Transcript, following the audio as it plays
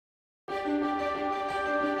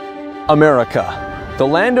America, the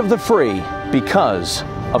land of the free because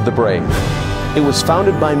of the brave. It was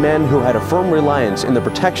founded by men who had a firm reliance in the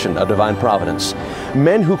protection of divine providence.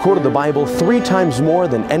 Men who quoted the Bible 3 times more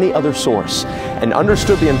than any other source and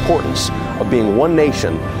understood the importance of being one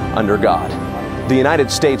nation under God. The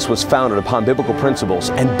United States was founded upon biblical principles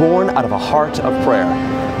and born out of a heart of prayer.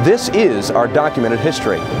 This is our documented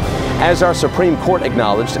history. As our Supreme Court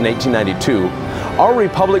acknowledged in 1892, our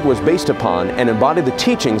republic was based upon and embodied the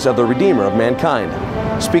teachings of the Redeemer of mankind.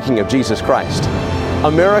 Speaking of Jesus Christ,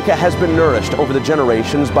 America has been nourished over the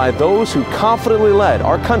generations by those who confidently led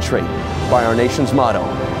our country by our nation's motto,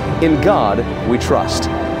 "In God we trust."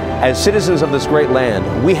 As citizens of this great land,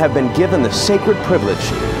 we have been given the sacred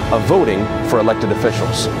privilege of voting for elected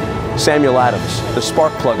officials. Samuel Adams, the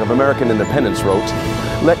spark plug of American independence, wrote,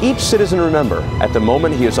 "Let each citizen remember, at the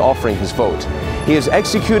moment he is offering his vote, he is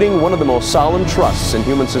executing one of the most solemn trusts in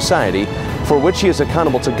human society for which he is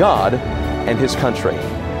accountable to God and his country."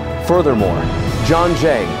 Furthermore, John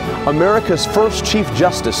Jay, America's first Chief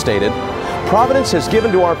Justice, stated, "Providence has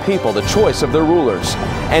given to our people the choice of their rulers,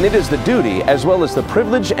 and it is the duty as well as the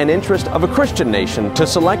privilege and interest of a Christian nation to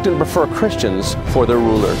select and prefer Christians for their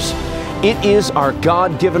rulers. It is our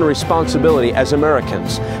God-given responsibility as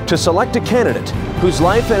Americans to select a candidate whose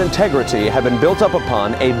life and integrity have been built up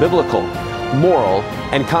upon a biblical, moral,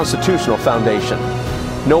 and constitutional foundation."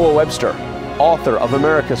 Noah Webster, author of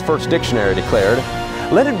America's first dictionary, declared,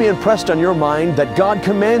 "Let it be impressed on your mind that God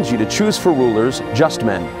commands you to choose for rulers just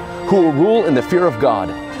men, who will rule in the fear of God.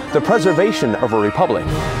 The preservation of a republic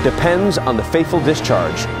depends on the faithful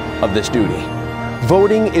discharge of this duty."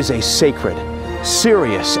 Voting is a sacred,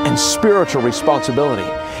 serious, and spiritual responsibility,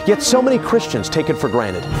 yet so many Christians take it for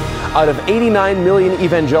granted. Out of 89 million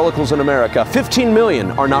evangelicals in America, 15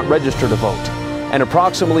 million are not registered to vote, and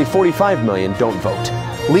approximately 45 million don't vote,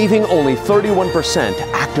 leaving only 31%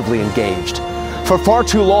 actively engaged. For far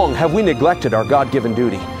too long have we neglected our God-given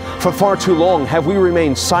duty. For far too long have we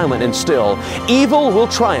remained silent and still. Evil will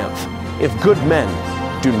triumph if good men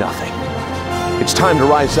do nothing. It's time to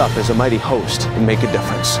rise up as a mighty host and make a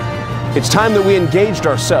difference. It's time that we engaged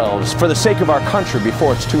ourselves for the sake of our country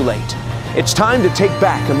before it's too late. It's time to take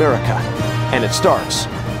back America, and it starts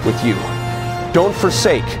with you. Don't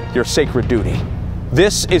forsake your sacred duty.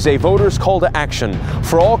 This is a voter's call to action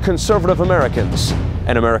for all conservative Americans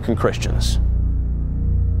and American Christians.